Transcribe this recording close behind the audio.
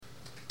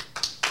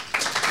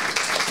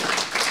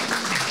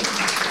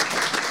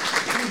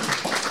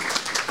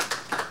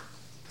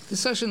this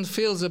session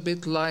feels a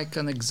bit like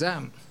an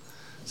exam.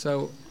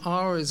 So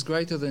R is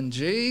greater than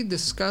G.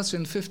 Discuss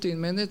in 15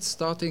 minutes,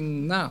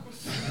 starting now.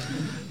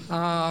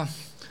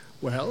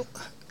 Well,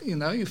 you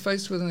know, you're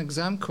faced with an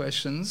exam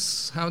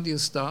questions. How do you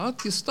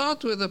start? You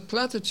start with a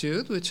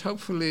platitude, which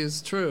hopefully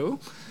is true.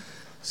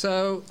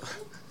 So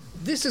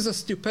this is a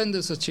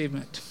stupendous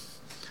achievement.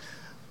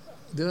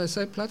 Did I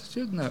say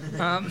platitude? No.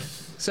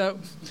 So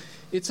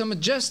it's a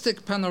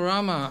majestic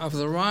panorama of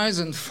the rise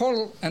and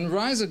fall and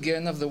rise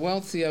again of the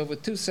wealthy over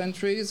 2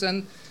 centuries,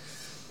 and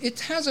it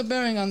has a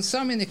bearing on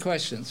so many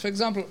questions. For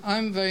example,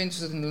 I'm very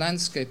interested in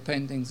landscape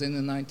paintings in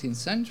the 19th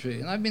century,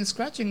 and I've been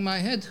scratching my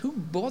head, who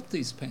bought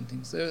these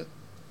paintings? There are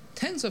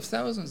tens of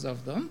thousands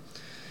of them.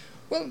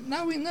 Well,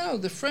 now we know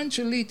the French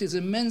elite is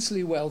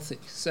immensely wealthy,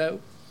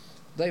 so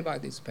they buy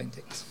these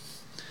paintings.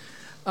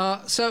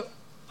 So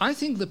I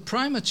think the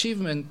prime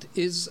achievement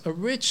is a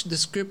rich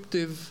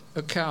descriptive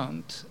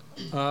account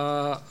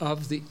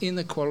of the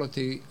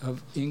inequality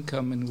of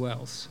income and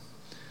wealth.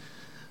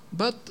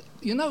 But,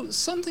 you know,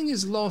 something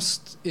is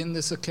lost in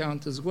this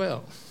account as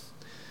well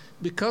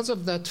because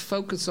of that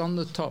focus on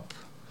the top.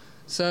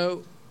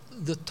 So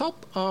the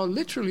top are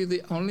literally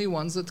the only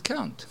ones that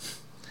count.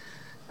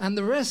 And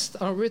the rest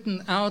are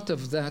written out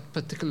of that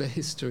particular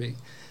history.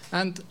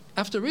 And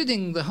after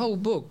reading the whole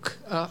book,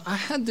 I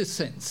had this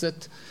sense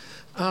that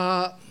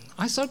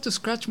I started to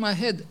scratch my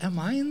head. Am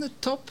I in the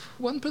top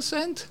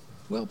 1%?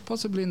 Well,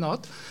 possibly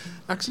not.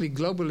 Actually,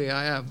 globally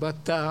I am,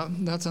 but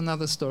that's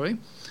another story.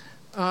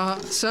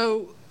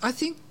 So I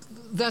think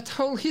that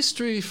whole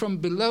history from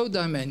below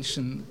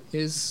dimension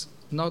is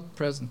not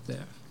present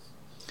there.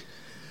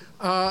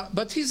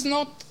 But he's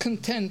not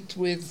content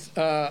with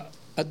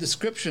a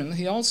description.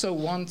 He also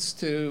wants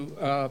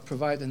to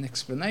provide an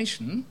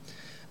explanation.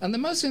 And the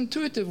most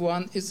intuitive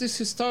one is this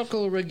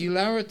historical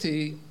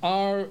regularity,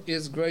 R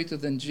is greater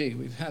than G.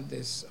 We've had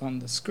this on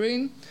the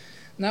screen.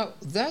 Now,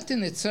 that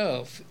in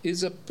itself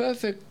is a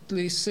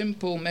perfectly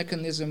simple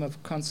mechanism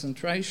of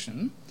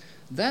concentration.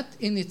 That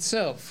in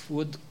itself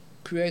would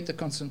create a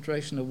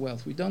concentration of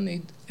wealth. We don't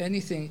need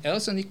anything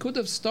else, and he could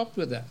have stopped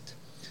with that.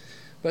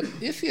 But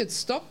if he had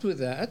stopped with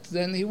that,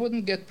 then he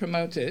wouldn't get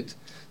promoted.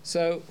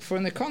 So for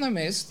an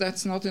economist,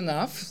 that's not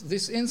enough.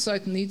 This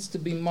insight needs to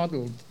be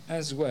modeled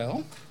as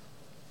well.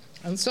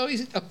 And so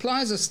he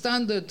applies a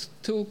standard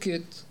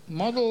toolkit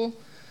model,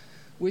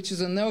 which is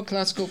a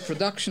neoclassical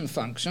production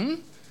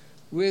function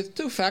with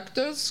 2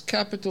 factors,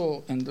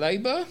 capital and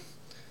labor,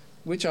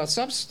 which are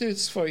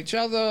substitutes for each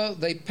other.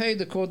 They paid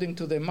according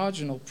to their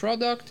marginal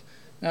product.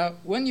 Now,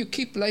 when you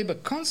keep labor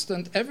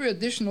constant, every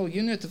additional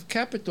unit of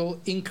capital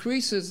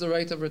increases the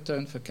rate of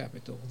return for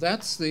capital.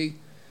 That's the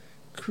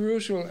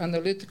crucial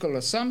analytical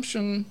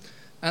assumption.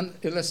 And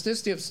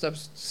elasticity of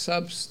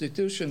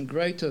substitution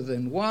greater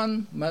than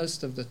 1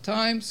 most of the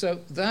time. So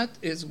that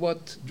is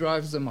what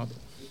drives the model.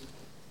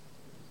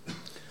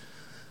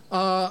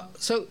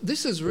 So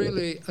this is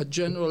really a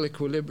general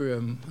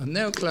equilibrium, a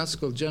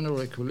neoclassical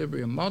general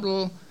equilibrium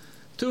model.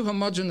 2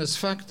 homogeneous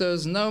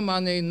factors, no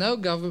money, no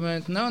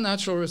government, no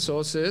natural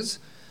resources.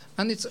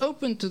 And it's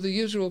open to the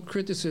usual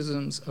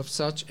criticisms of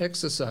such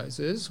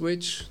exercises,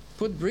 which,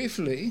 put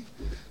briefly,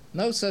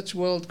 no such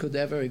world could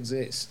ever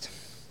exist.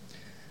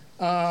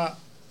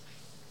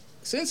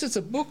 Since it's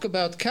a book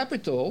about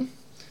capital,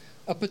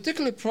 a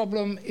particular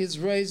problem is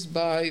raised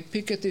by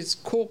Piketty's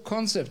core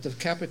concept of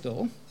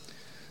capital.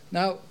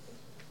 Now,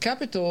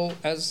 capital,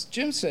 as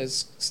Jim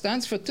says,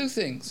 stands for 2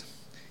 things.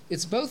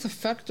 It's both a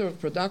factor of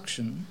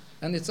production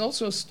and it's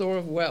also a store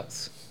of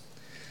wealth.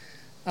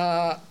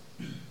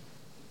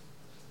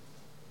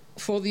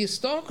 For the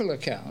historical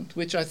account,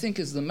 which I think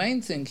is the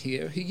main thing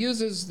here, he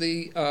uses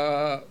the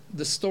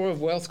store of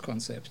wealth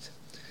concept.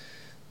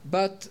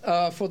 But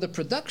for the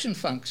production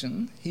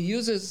function, he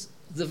uses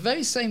the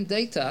very same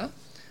data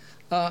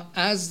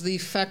as the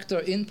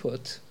factor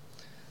input.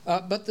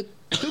 But the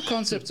 2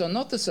 concepts are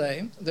not the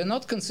same. They're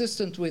not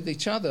consistent with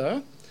each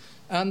other.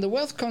 And the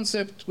wealth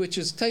concept, which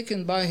is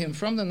taken by him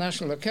from the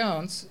national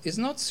accounts, is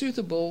not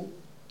suitable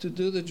to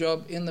do the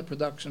job in the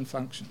production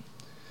function.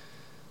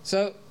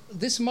 So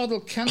this model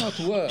cannot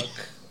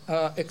work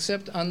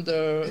except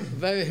under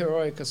very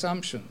heroic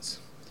assumptions.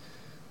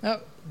 Now,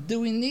 do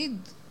we need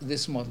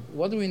this model?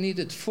 What do we need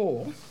it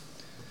for?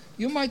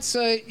 You might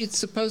say it's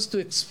supposed to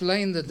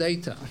explain the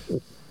data.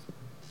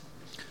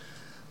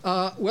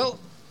 Well,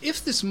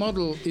 if this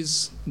model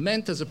is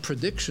meant as a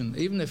prediction,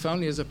 even if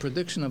only as a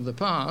prediction of the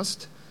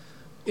past,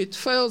 it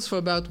fails for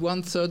about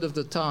 1/3 of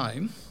the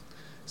time.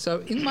 So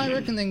in my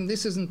reckoning,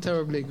 this isn't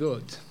terribly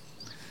good.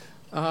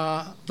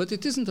 But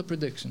it isn't a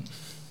prediction.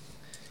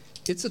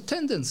 It's a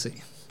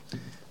tendency.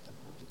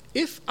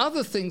 If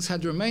other things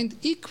had remained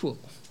equal,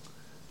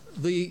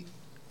 the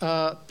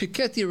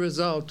Piketty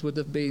result would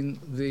have been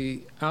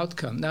the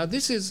outcome. Now,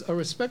 this is a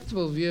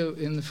respectable view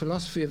in the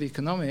philosophy of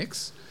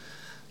economics,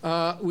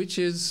 which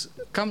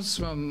comes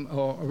from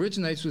or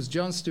originates with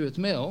John Stuart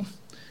Mill,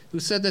 who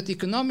said that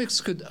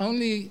economics could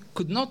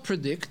not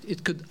predict,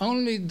 it could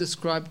only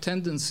describe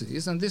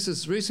tendencies, and this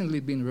has recently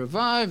been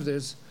revived.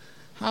 There's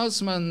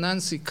Hausman,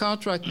 Nancy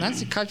Cartwright.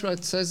 Nancy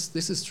Cartwright says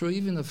this is true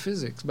even of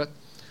physics, but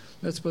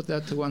let's put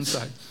that to one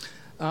side.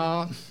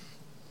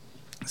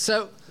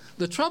 So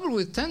the trouble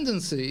with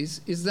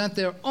tendencies is that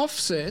they're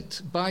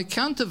offset by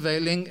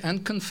countervailing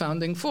and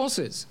confounding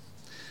forces.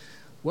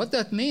 What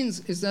that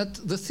means is that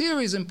the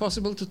theory is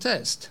impossible to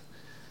test.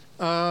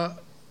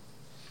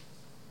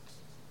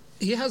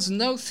 He has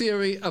no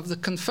theory of the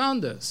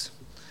confounders.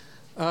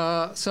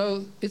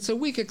 So it's a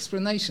weak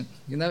explanation.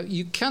 You know,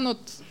 you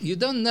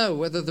don't know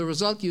whether the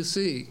result you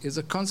see is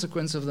a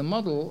consequence of the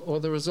model or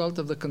the result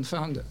of the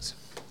confounders.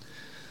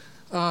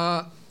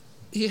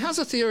 He has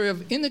a theory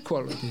of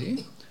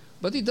inequality,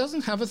 but he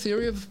doesn't have a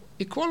theory of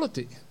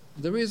equality.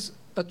 There is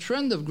a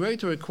trend of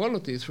greater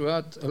equality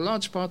throughout a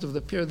large part of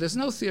the period. There's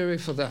no theory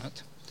for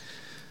that.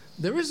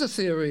 There is a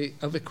theory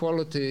of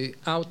equality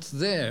out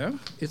there.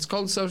 It's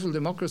called social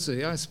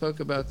democracy. I spoke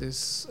about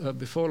this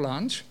before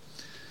lunch.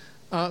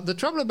 The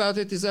trouble about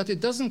it is that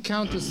it doesn't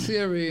count as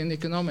theory in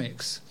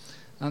economics.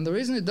 And the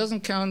reason it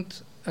doesn't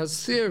count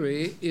as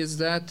theory is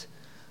that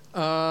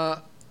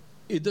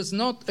it does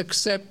not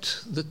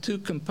accept the two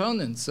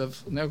components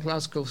of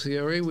neoclassical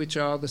theory, which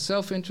are the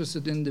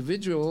self-interested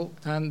individual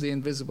and the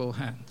invisible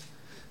hand.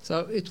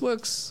 So it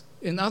works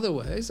in other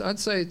ways. I'd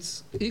say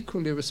it's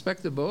equally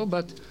respectable,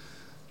 but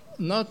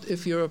not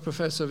if you're a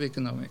professor of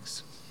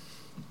economics.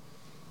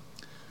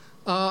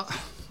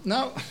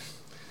 Now,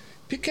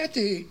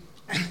 Piketty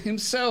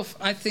himself,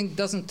 I think,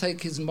 doesn't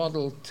take his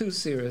model too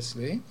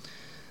seriously.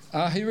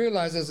 He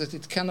realizes that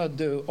it cannot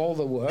do all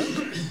the work.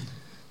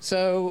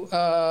 So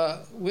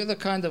with a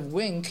kind of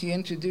wink, he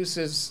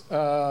introduces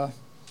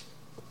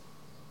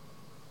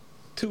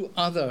two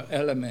other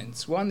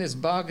elements. One is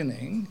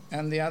bargaining,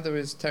 and the other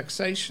is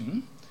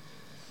taxation.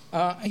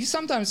 He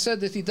sometimes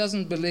said that he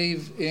doesn't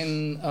believe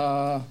in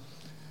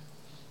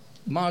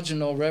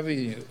marginal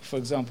revenue, for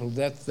example,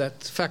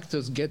 that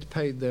factors get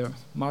paid their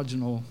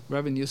marginal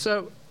revenue.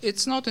 So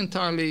it's not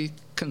entirely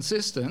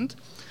consistent.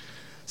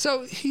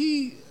 So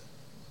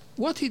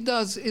what he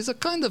does is a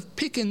kind of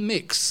pick and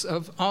mix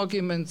of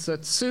arguments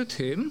that suit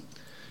him.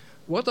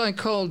 What I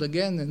called,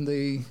 again, in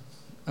the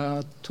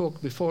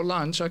talk before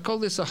lunch, I call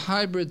this a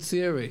hybrid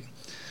theory.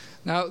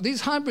 Now,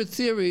 these hybrid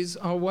theories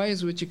are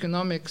ways which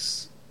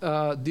economics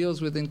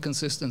deals with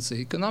inconsistency.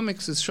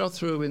 Economics is shot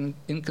through in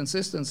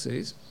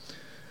inconsistencies.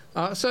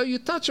 So you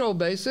touch all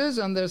bases,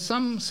 and there's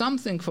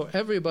something for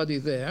everybody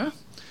there.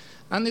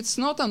 And it's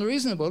not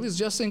unreasonable, it's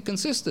just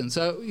inconsistent.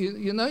 So,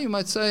 you know, you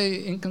might say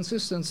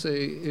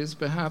inconsistency is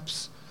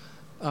perhaps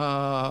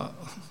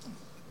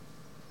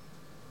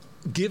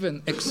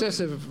given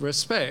excessive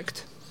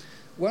respect.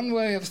 One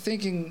way of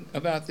thinking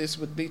about this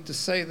would be to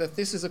say that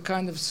this is a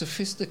kind of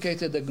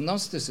sophisticated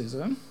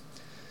agnosticism.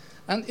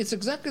 And it's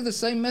exactly the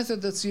same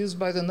method that's used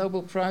by the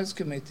Nobel Prize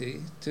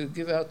Committee to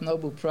give out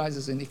Nobel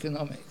Prizes in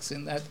economics,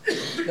 in that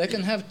they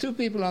can have two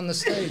people on the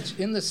stage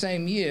in the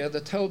same year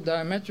that hold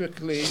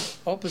diametrically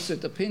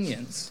opposite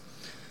opinions.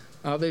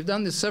 They've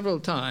done this several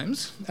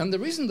times, and the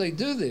reason they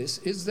do this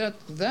is that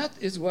that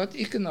is what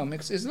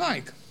economics is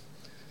like.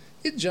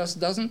 It just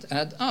doesn't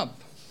add up.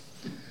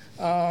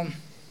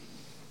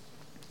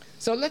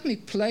 So let me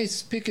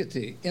place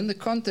Piketty in the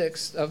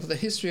context of the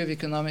history of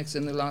economics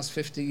in the last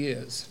 50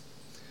 years.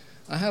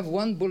 I have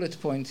one bullet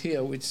point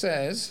here which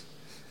says,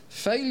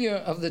 failure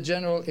of the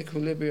general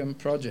equilibrium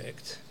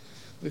project.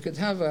 We could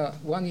have a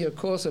one-year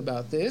course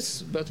about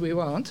this, but we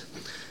won't.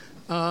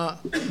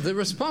 The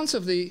response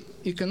of the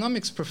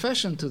economics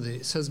profession to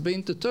this has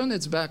been to turn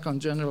its back on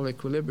general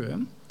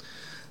equilibrium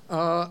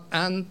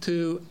and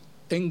to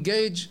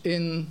engage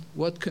in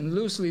what can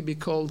loosely be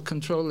called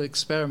controlled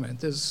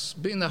experiment. There's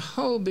been a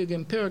whole big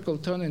empirical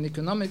turn in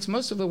economics.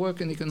 Most of the work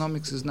in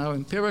economics is now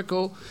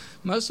empirical.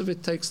 Most of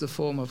it takes the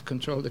form of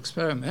controlled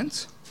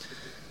experiments.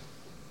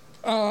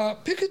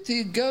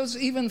 Piketty goes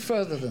even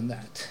further than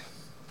that.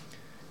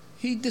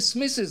 He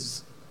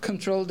dismisses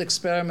controlled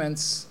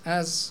experiments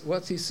as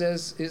what he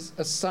says is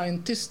a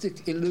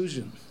scientific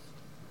illusion.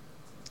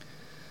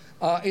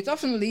 It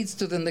often leads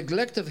to the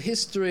neglect of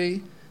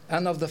history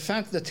and of the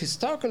fact that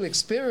historical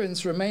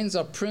experience remains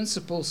our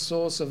principal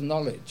source of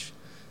knowledge.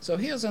 So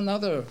here's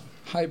another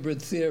hybrid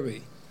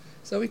theory.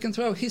 So we can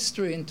throw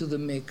history into the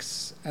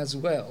mix as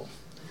well.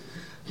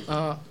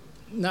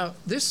 Now,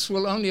 this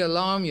will only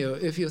alarm you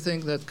if you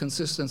think that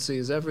consistency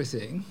is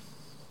everything.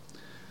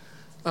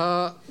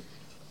 Now,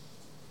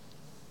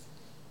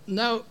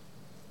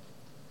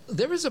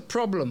 there is a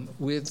problem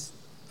with,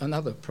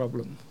 another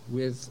problem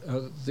with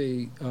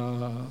the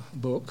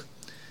book.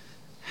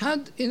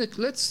 Let's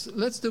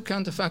do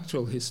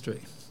counterfactual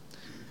history.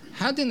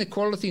 Had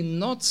inequality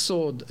not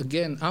soared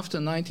again after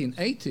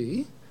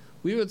 1980,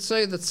 we would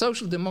say that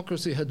social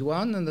democracy had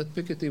won and that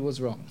Piketty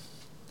was wrong.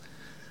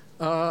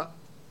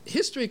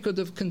 History could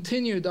have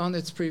continued on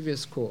its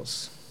previous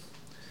course.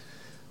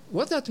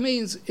 What that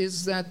means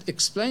is that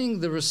explaining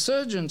the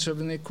resurgence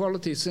of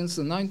inequality since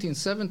the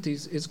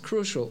 1970s is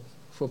crucial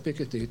for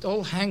Piketty. It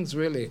all hangs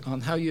really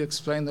on how you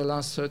explain the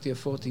last 30 or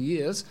 40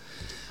 years.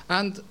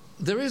 And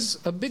there is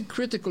a big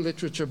critical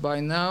literature by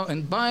now,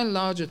 and by and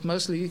large it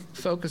mostly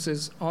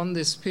focuses on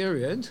this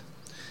period.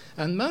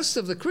 And most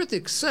of the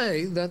critics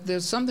say that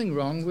there's something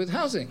wrong with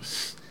housing.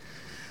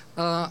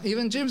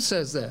 Even Jim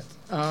says that.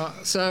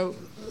 So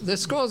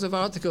there's scores of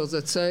articles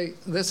that say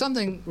there's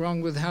something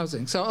wrong with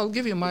housing. So I'll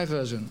give you my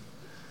version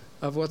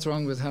of what's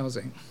wrong with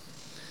housing.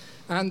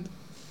 And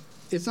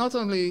it's not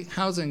only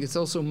housing, it's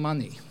also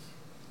money.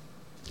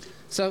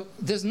 So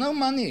there's no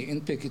money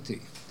in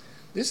Piketty.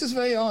 This is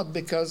very odd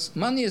because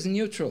money is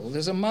neutral.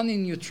 There's a money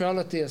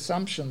neutrality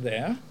assumption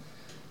there.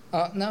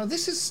 Now,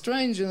 this is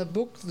strange in a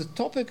book, the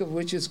topic of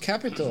which is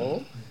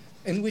capital,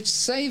 in which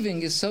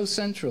saving is so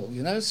central,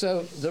 you know.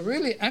 So the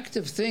really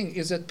active thing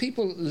is that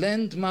people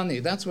lend money.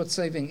 That's what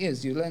saving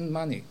is. You lend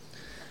money.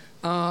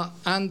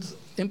 And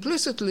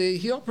implicitly,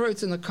 he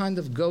operates in a kind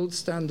of gold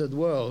standard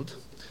world.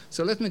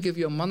 So let me give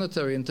you a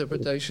monetary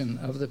interpretation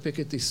of the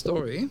Piketty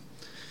story.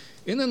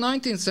 In the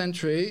 19th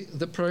century,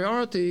 the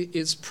priority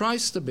is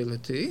price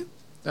stability.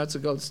 That's a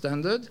gold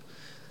standard.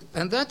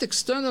 And that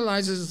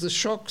externalizes the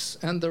shocks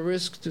and the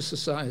risk to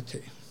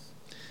society.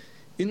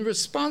 In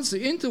response,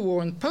 the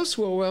interwar and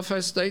post-war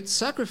welfare states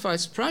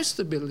sacrifice price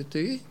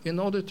stability in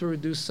order to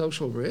reduce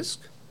social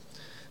risk.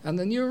 And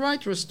the new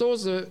right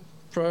restores the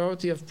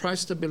priority of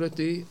price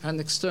stability and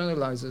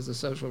externalizes the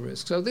social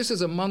risk. So this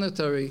is a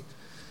monetary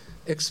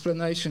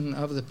explanation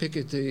of the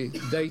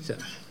Piketty data.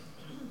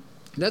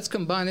 Let's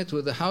combine it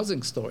with the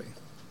housing story.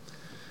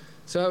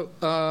 So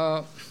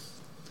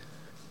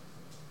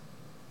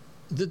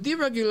the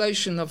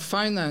deregulation of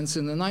finance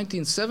in the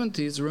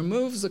 1970s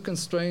removes the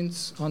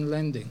constraints on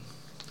lending.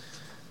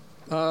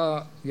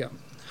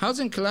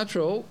 Housing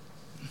collateral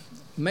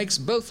makes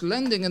both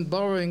lending and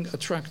borrowing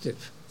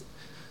attractive.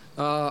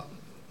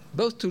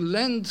 Both to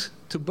lend,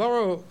 to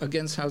borrow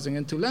against housing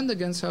and to lend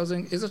against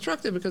housing is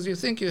attractive because you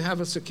think you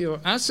have a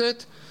secure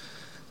asset,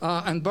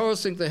 and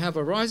borrowers think they have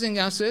a rising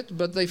asset,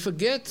 but they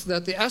forget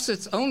that the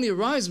assets only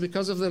rise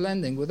because of the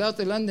lending. Without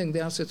the lending,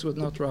 the assets would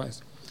not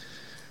rise.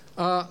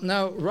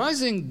 Now,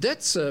 rising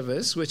debt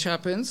service, which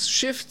happens,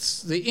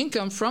 shifts the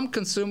income from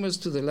consumers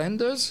to the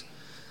lenders.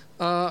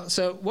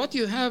 So what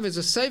you have is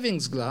a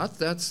savings glut,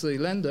 that's the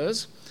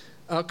lenders,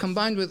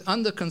 combined with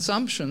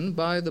underconsumption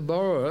by the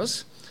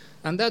borrowers,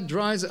 and that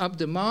dries up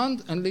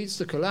demand and leads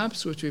to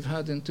collapse, which we've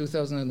had in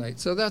 2008.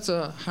 So that's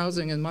a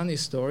housing and money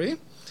story.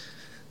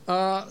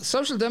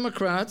 Social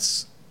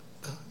Democrats,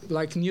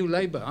 like New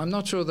Labour, I'm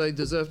not sure they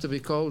deserve to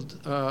be called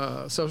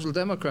Social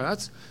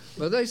Democrats,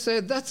 but they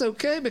said that's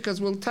okay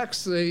because we'll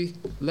tax the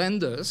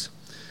lenders.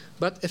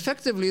 But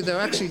effectively,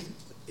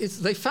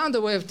 they found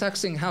a way of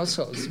taxing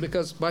households,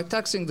 because by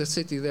taxing the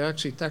city, they're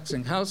actually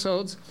taxing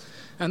households.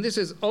 And this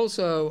is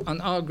also an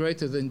R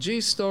greater than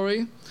G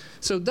story.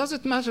 So does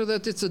it matter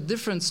that it's a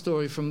different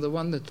story from the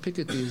one that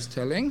Piketty is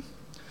telling?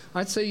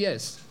 I'd say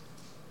yes.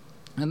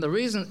 And the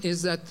reason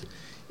is that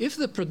if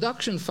the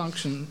production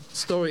function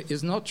story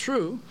is not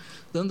true,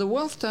 then the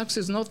wealth tax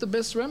is not the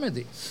best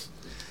remedy.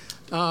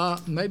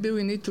 Maybe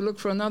we need to look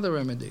for another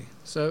remedy.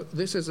 So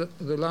this is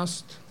the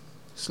last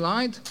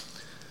slide.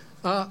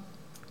 How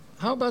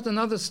about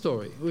another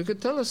story? We could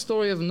tell a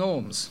story of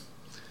norms.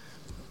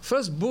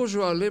 First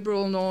bourgeois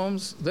liberal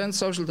norms, then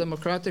social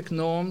democratic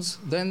norms,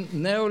 then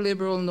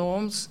neoliberal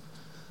norms,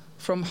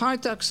 from high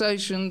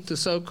taxation to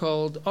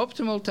so-called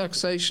optimal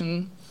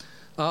taxation,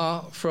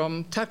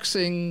 from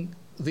taxing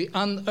the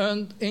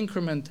unearned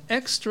increment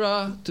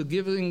extra to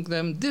giving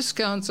them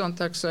discounts on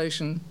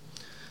taxation.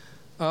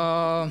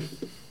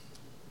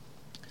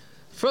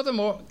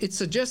 Furthermore, it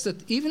suggests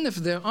that even if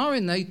there are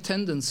innate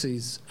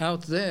tendencies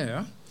out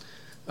there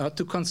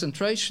to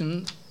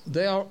concentration,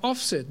 they are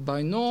offset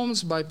by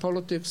norms, by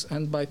politics,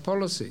 and by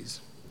policies.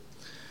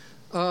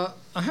 I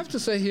have to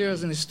say here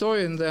as an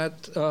historian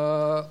that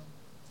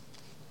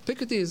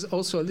Piketty is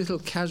also a little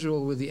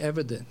casual with the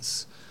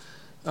evidence.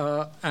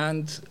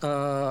 And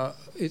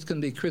it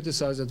can be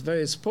criticized at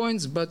various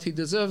points, but he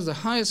deserves the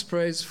highest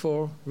praise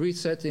for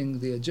resetting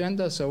the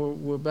agenda. So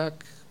we're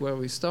back where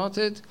we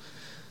started.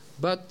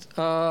 But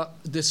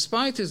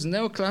despite his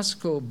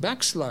neoclassical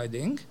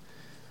backsliding,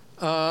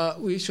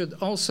 we should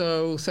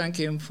also thank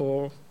him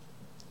for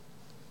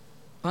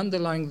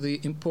underlying the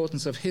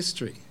importance of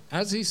history.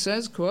 As he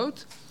says,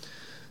 quote,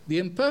 "The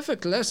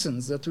imperfect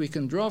lessons that we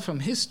can draw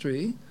from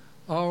history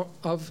are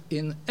of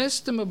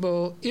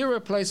inestimable,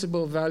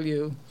 irreplaceable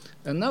value,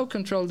 and no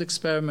controlled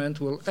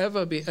experiment will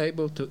ever be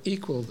able to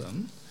equal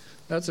them."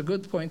 That's a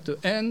good point to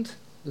end.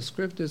 The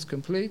script is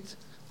complete.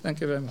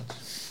 Thank you very much.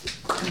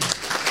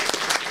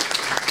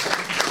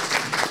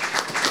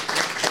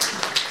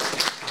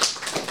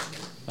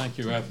 Thank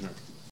you, Avner.